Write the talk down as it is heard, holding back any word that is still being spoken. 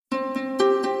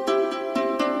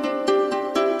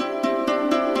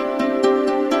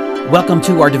Welcome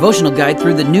to our devotional guide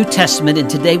through the New Testament, and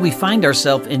today we find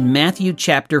ourselves in Matthew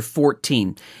chapter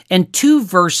 14. And two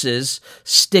verses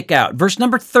stick out, verse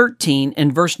number 13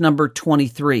 and verse number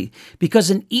 23, because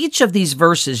in each of these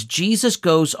verses, Jesus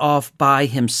goes off by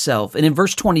himself. And in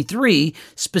verse 23,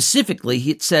 specifically,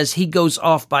 it says he goes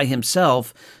off by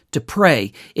himself to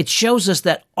pray. It shows us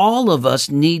that all of us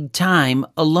need time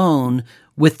alone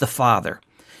with the Father.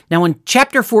 Now, in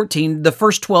chapter 14, the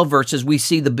first 12 verses, we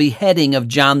see the beheading of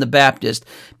John the Baptist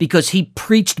because he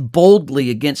preached boldly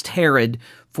against Herod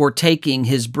for taking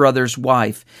his brother's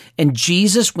wife. And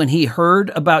Jesus, when he heard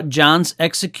about John's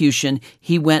execution,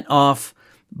 he went off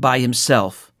by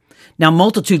himself. Now,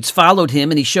 multitudes followed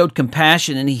him, and he showed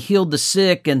compassion, and he healed the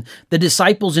sick. And the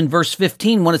disciples in verse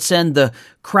 15 want to send the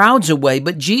crowds away.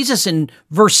 But Jesus in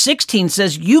verse 16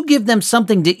 says, "You give them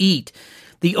something to eat."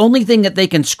 The only thing that they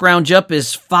can scrounge up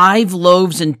is 5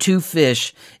 loaves and 2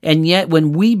 fish. And yet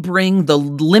when we bring the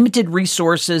limited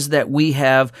resources that we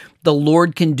have, the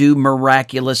Lord can do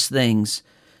miraculous things.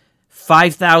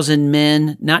 5,000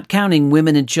 men, not counting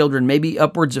women and children, maybe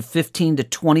upwards of 15 to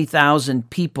 20,000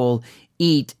 people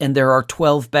eat, and there are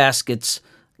 12 baskets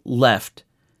left.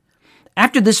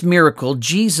 After this miracle,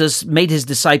 Jesus made his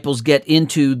disciples get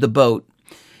into the boat.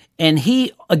 And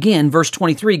he, again, verse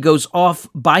 23, goes off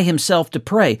by himself to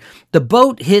pray. The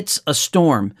boat hits a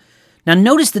storm. Now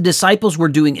notice the disciples were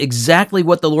doing exactly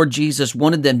what the Lord Jesus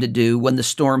wanted them to do when the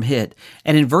storm hit.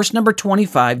 And in verse number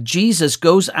 25, Jesus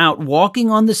goes out walking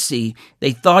on the sea.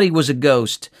 They thought he was a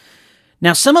ghost.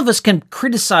 Now some of us can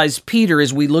criticize Peter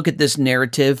as we look at this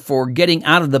narrative for getting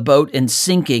out of the boat and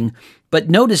sinking.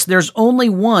 But notice there's only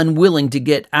one willing to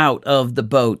get out of the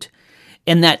boat.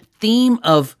 And that theme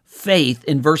of faith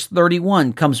in verse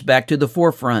 31 comes back to the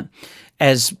forefront.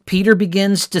 As Peter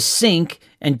begins to sink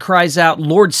and cries out,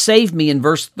 "Lord, save me," in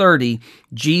verse 30,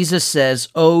 Jesus says,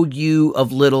 "O you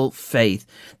of little faith."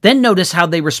 Then notice how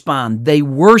they respond. They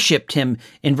worshiped him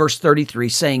in verse 33,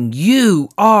 saying, "You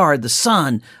are the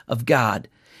Son of God."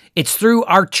 It's through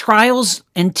our trials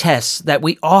and tests that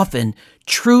we often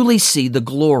truly see the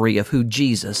glory of who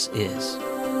Jesus is.